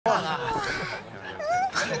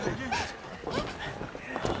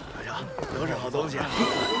头钱。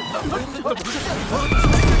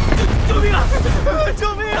救命啊！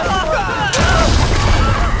救命啊！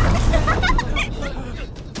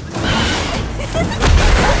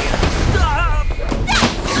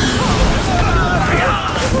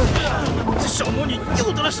这小魔女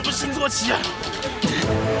又得了什么新坐骑啊？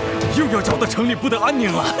又要搅得城里不得安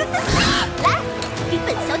宁了。来，给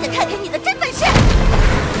本小姐看看你的真本事！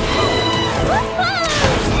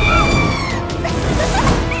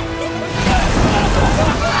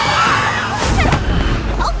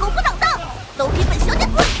好狗不挡道，都给本小姐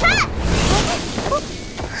滚开！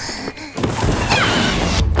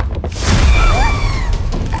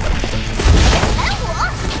来我，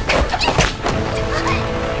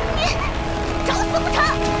你找死不成？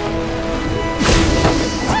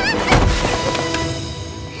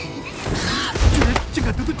竟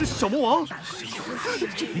敢得罪这小魔王！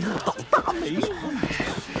这恶倒大霉！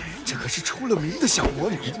这可是出了名的小魔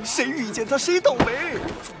女，谁遇见她谁倒霉！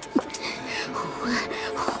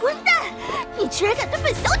混蛋！你居然敢对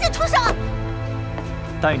本小姐出手！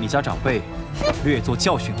待你家长辈略作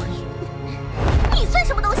教训而已。你算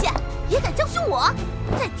什么东西？也敢教训我？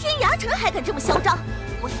在天涯城还敢这么嚣张？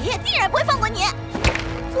我爷爷定然不会放过你！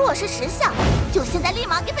若是识相，就现在立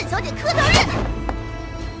马给本小姐磕头认！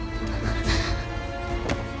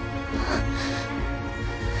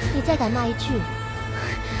你再敢骂一句，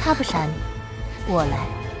他不闪，我来。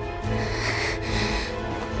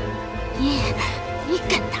你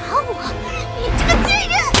敢打我？你这个贱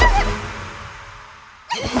人！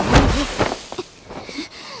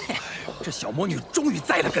这小魔女终于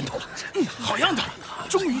栽了跟头了。好样的！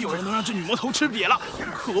终于有人能让这女魔头吃瘪了。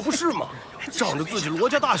可不是嘛，仗着自己罗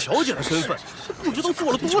家大小姐的身份，不知道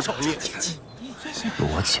做了多少孽。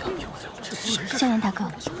罗家，萧炎大哥，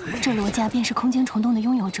这罗家便是空间虫洞的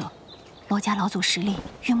拥有者。罗家老祖实力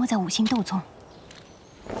约莫在5星斗宗。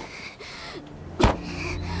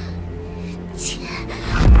贱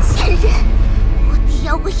人！我爹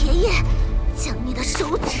要我爷爷将你的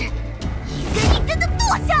手指一根一根的剁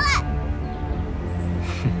下来！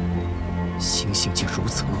哼，心性竟如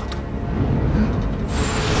此恶毒！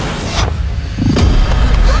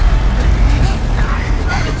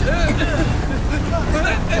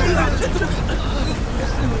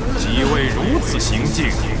几位如此行径，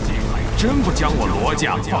真不将我罗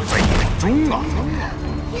家放在眼中啊！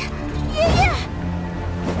爷爷。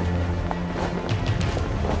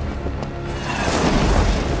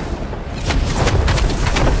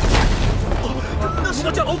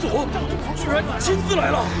罗家老祖居然亲自来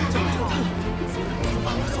了！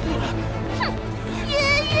哼，爷爷，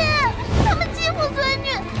他们欺负孙女，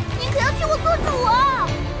您可要替我做主啊！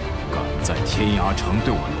敢在天涯城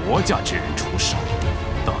对我罗家之人出手，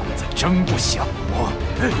胆子真不小啊！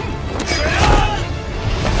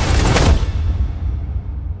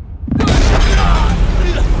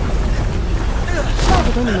怪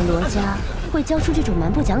不得你们罗家会教出这种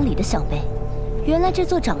蛮不讲理的小辈，原来这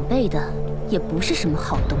做长辈的也不是什么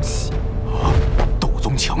好东西。啊！斗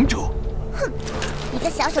宗强者！哼，一个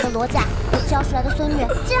小小的罗家教出来的孙女，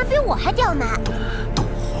竟然比我还刁蛮！斗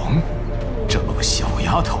皇，这么个小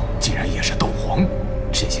丫头竟然也是斗皇，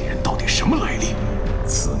这些人到底什么来历？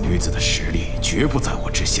此女子的实力绝不在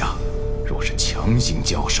我之下，若是强行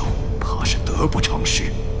交手，怕是得不偿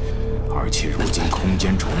失。而且如今空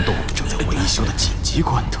间虫洞正在维修的紧急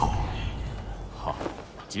关头。好，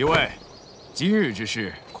几位，今日之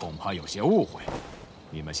事恐怕有些误会，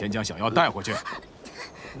你们先将小妖带回去。爷爷，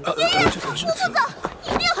不能走，一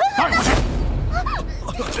定要带回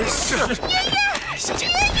去。是。爷爷，小姐。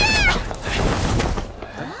爷爷。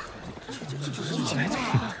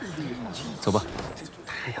走吧。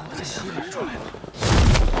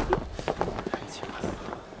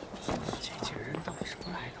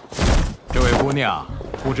这位姑娘，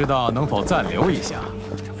不知道能否暂留一下？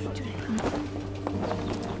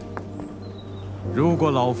如果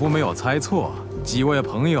老夫没有猜错，几位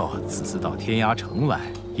朋友此次到天涯城来，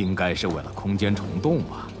应该是为了空间虫洞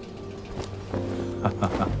吧？哈哈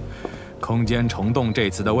哈，空间虫洞这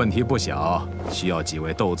次的问题不小，需要几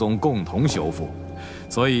位斗宗共同修复，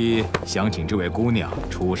所以想请这位姑娘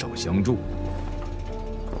出手相助。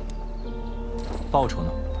报酬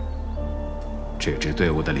呢？这支队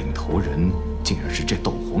伍的领头人竟然是这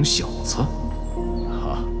斗皇小子！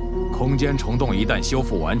哈，空间虫洞一旦修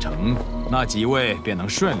复完成，那几位便能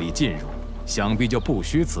顺利进入，想必就不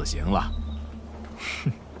虚此行了。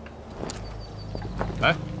哼！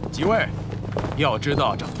哎，几位，要知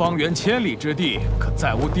道这方圆千里之地可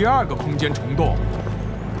再无第二个空间虫洞。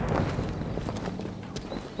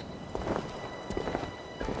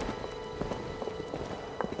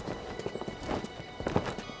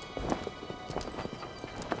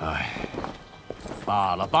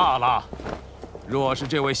罢了罢了，若是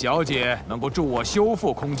这位小姐能够助我修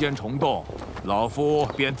复空间虫洞，老夫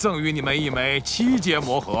便赠予你们一枚7阶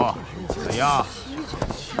魔盒，怎样？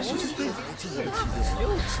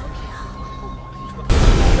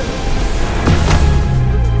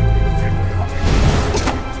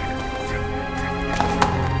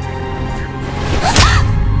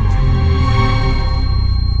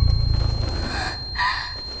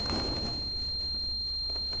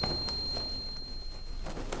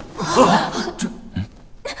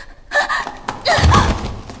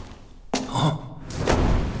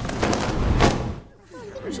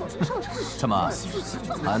怎么，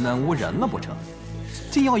安安无人了不成？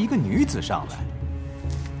竟要一个女子上来？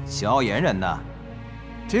萧炎人呢？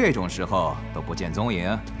这种时候都不见踪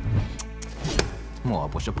影，莫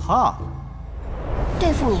不是怕了？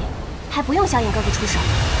对付你，还不用萧炎哥哥出手。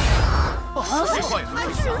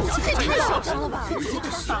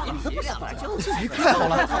太好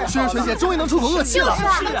了，轩儿学姐终于能出口恶气了。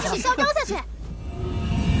一起嚣张下去。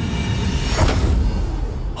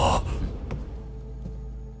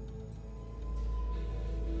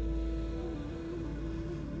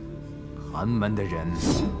寒门的人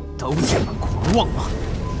都这么狂妄吗？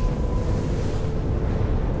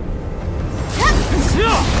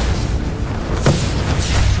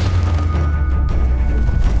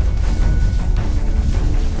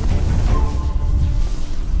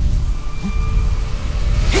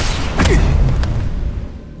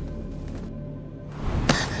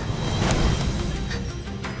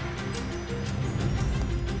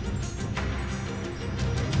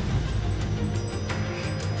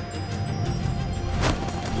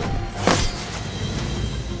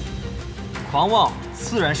狂妄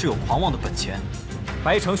自然是有狂妄的本钱。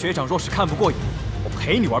白城学长若是看不过眼，我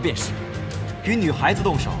陪你玩便是。与女孩子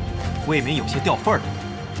动手，未免有些掉份儿了。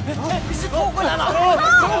是偷回来了！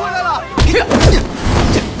偷回来了！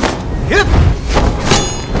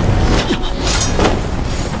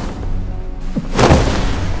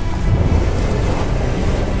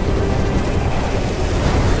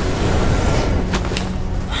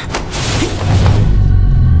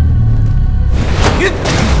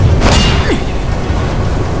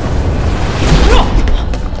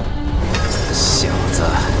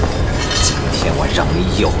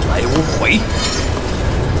有来无回。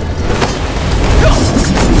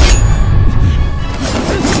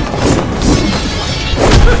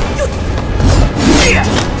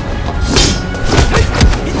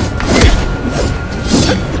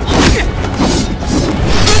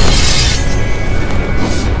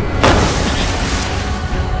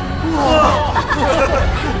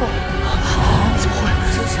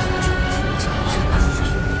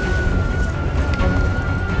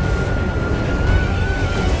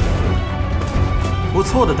不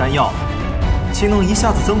错的丹药，竟能一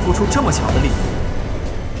下子增幅出这么强的力。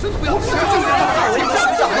真的不要吃！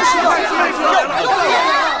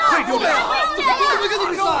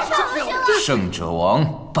胜者亡，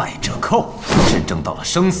败者寇。真正到了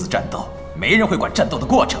生死战斗，没人会管战斗的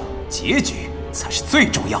过程，结局才是最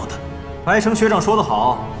重要的。白城学长说得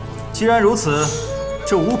好，既然如此，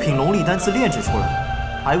这5品龙力丹自炼制出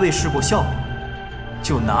来，还未试过效果，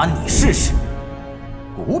就拿你试试。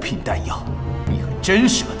5品丹药，你还真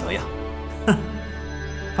舍得呀？哼，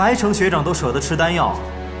白城学长都舍得吃丹药，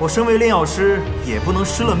我身为炼药师也不能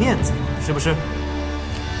失了面子，是不是？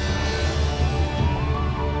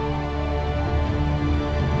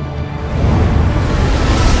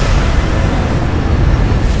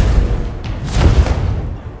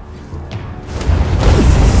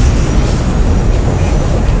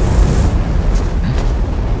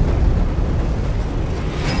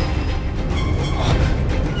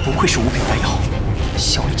不愧是5品丹药，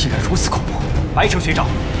效力竟然如此恐怖！白城学长，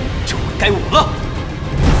这回该我了。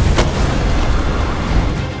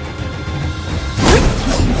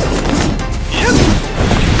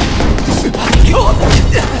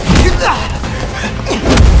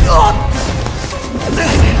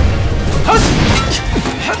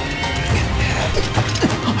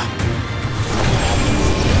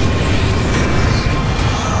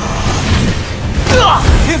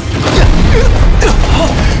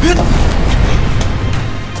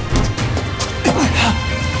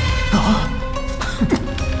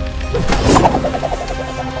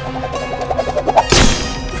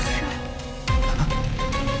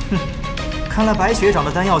看来白学长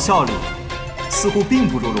的丹药效力似乎并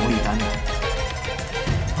不如龙力丹呢。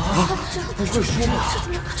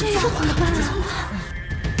这样怎么办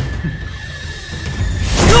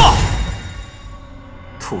啊？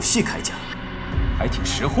土系铠甲，还挺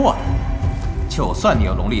识货的。就算你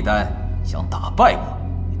有龙力丹，想打败我，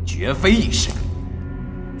也绝非易事。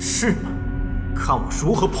是吗？看我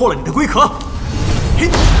如何破了你的龟壳！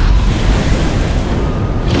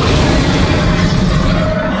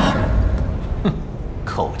哼，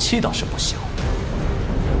口气倒是不小。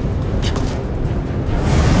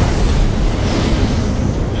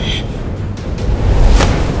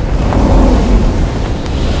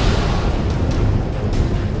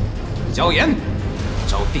萧炎，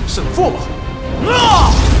招定胜负吧！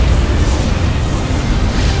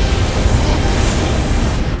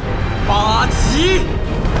八极，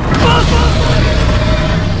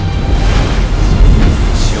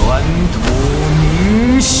卷土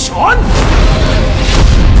凝玄。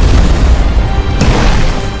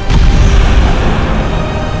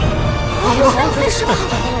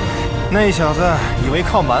那小子以为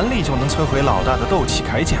靠蛮力就能摧毁老大的斗气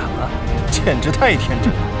铠甲了，简直太天真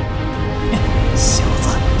了。小子，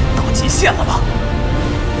到极限了吧？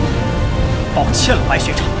抱歉了，白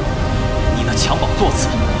学长，你那强榜座次，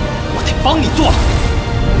我得帮你做了。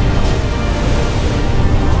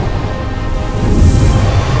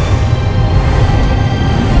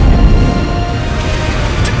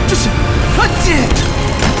这是看剑，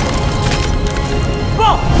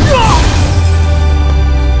棒！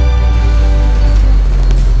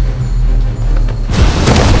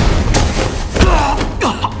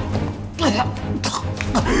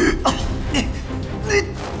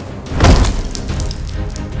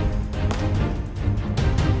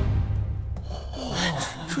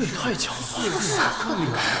这也太强了吧！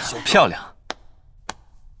漂亮！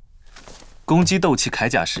攻击斗气铠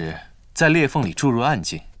甲时，在裂缝里注入暗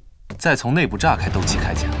劲，再从内部炸开斗气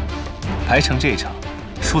铠甲。白城这一场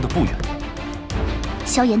输得不远。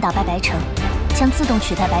萧炎打败白城，将自动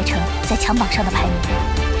取代白城在强榜上的排名。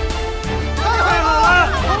太好了！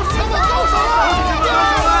高手了！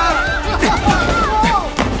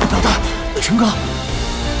老大，成哥。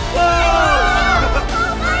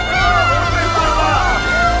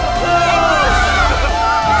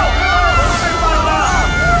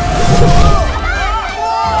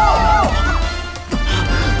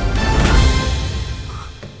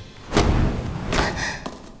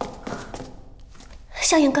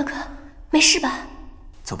萧炎哥哥，没事吧？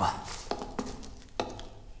走吧。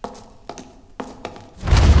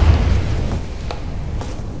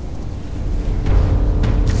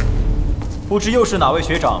不知又是哪位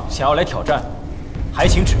学长想要来挑战，还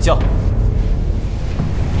请指教。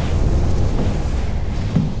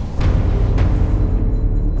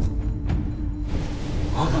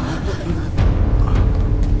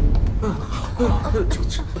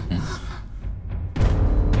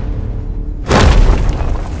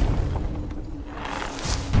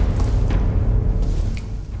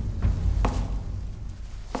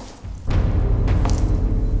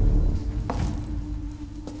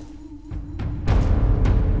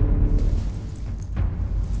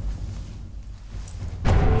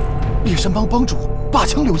猎山帮帮主霸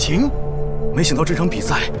枪柳晴，没想到这场比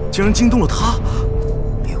赛竟然惊动了他。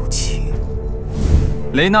柳晴，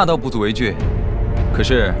雷娜倒不足为惧，可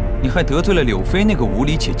是你还得罪了柳妃那个无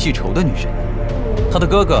理且记仇的女人。她的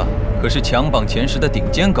哥哥可是强榜前10的顶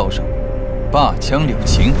尖高手，霸枪柳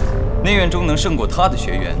晴，内院中能胜过他的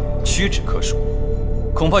学员屈指可数，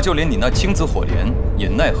恐怕就连你那青紫火莲也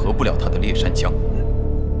奈何不了他的猎山枪。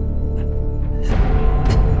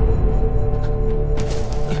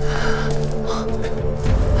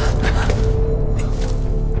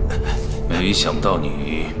没想到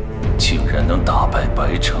你竟然能打败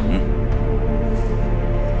白城。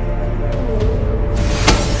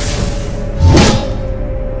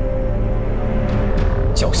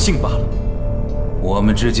侥幸罢了。我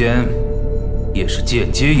们之间也是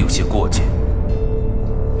间接有些过节。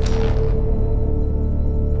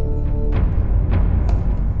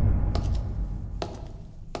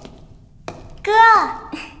哥，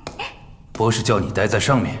不是叫你待在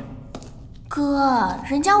上面。哥，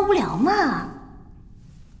人家无聊嘛。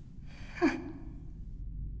哼。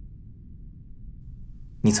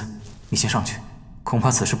妮子，你先上去，恐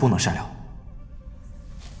怕此事不能善了。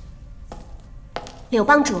柳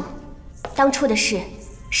帮主，当初的事，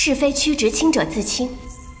是非曲直，清者自清，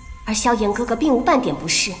而萧炎哥哥并无半点不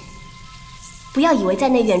是。不要以为在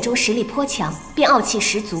内院中实力颇强，便傲气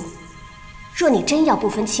十足。若你真要不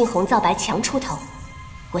分青红皂白强出头，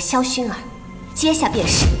我萧薰儿接下便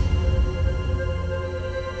是。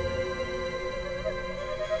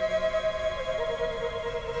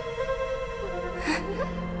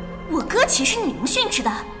我哥岂是你能训斥的？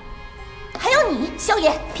还有你，萧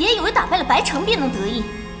炎，别以为打败了白城便能得意，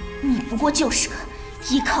你不过就是个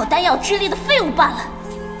依靠丹药之力的废物罢了。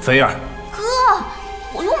菲儿，哥，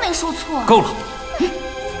我又没说错。够了。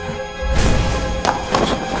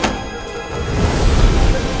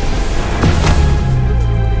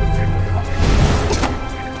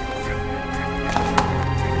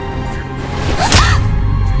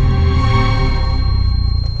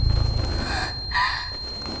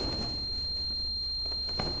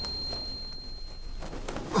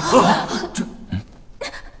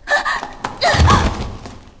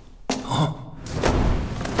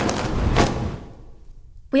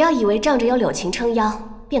要以为仗着有柳琴撑腰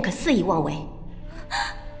便可肆意妄为。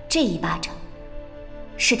这一巴掌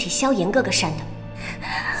是替萧炎哥哥扇的。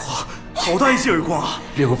哇，好大一记耳光啊！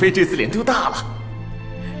柳飞这次脸丢大了，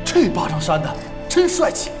这巴掌扇的真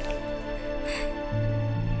帅气。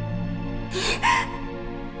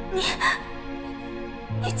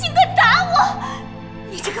你竟敢打我！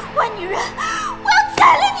你这个坏女人，我要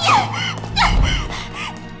宰了你！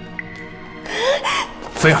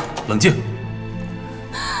菲儿，冷静。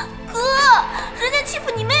哥，人家欺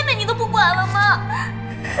负你妹妹，你都不管了吗？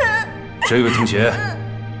这位同学，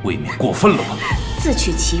未免过分了吧？自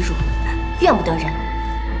取其辱，怨不得人。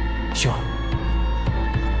兄儿，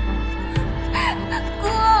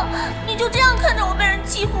哥，你就这样看着我被人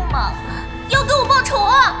欺负吗？要给我报仇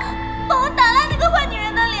啊！帮我打烂那个坏女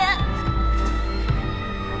人的脸！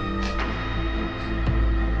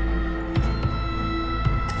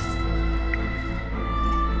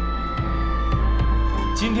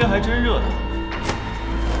今天还真热闹。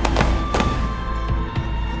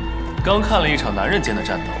刚看了一场男人间的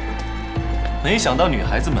战斗，没想到女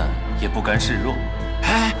孩子们也不甘示弱。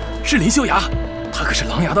哎，是林修崖，他可是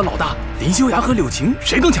狼牙的老大。林修崖和柳晴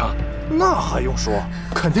谁更强？那还用说，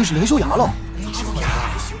肯定是林修崖了。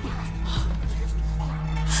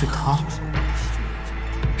是他。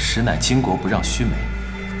实乃巾帼不让须眉，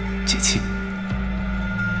解气。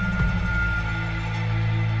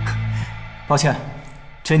抱歉，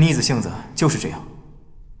这妮子性子就是这样。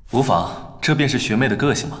无妨，这便是学妹的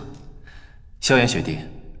个性嘛。萧炎学弟，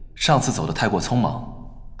上次走得太过匆忙，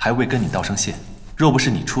还未跟你道声谢。若不是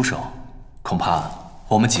你出手，恐怕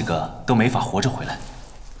我们几个都没法活着回来。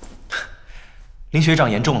林学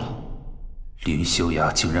长言重了。林修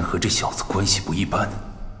崖竟然和这小子关系不一般。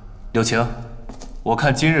柳晴，我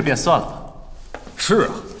看今日便算了吧。是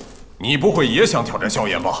啊，你不会也想挑战萧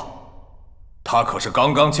炎吧？他可是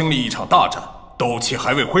刚刚经历一场大战，斗气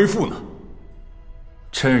还未恢复呢。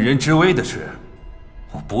趁人之危的事，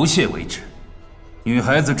我不屑为之。女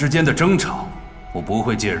孩子之间的争吵，我不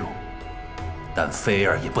会介入，但菲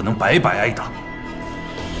儿也不能白白挨打。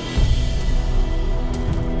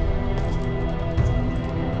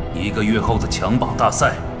1个月后的强榜大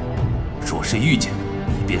赛，若是遇见，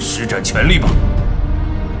你便施展全力吧。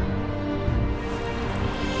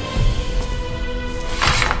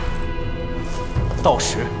到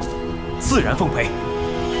时，自然奉陪。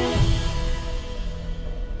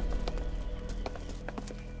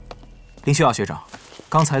林修崖学长，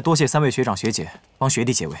刚才多谢3位学长学姐帮学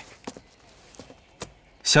弟解围。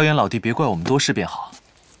萧炎老弟，别怪我们多事便好。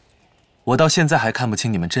我到现在还看不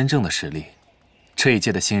清你们真正的实力。这一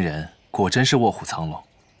届的新人果真是卧虎藏龙。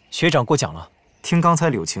学长过奖了。听刚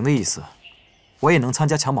才柳晴的意思，我也能参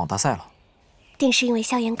加强榜大赛了。定是因为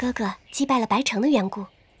萧炎哥哥击败了白城的缘故。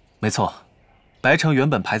没错，白城原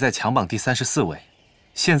本排在强榜第34位，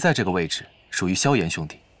现在这个位置属于萧炎兄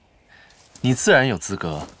弟，你自然有资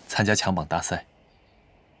格参加强榜大赛。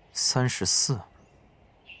34，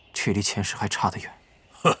距离前10还差得远。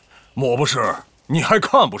哼，莫不是你还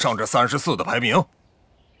看不上这34的排名？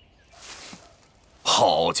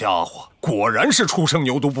好家伙，果然是初生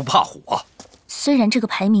牛犊不怕虎啊！虽然这个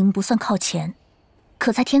排名不算靠前，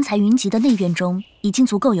可在天才云集的内院中已经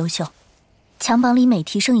足够优秀。强榜里每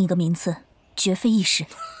提升1个名次，绝非易事。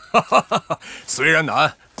虽然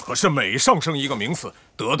难，可是每上升1个名次，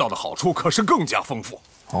得到的好处可是更加丰富。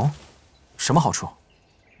哦，什么好处？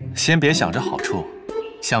先别想着好处，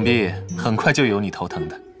想必很快就有你头疼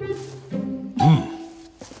的。嗯。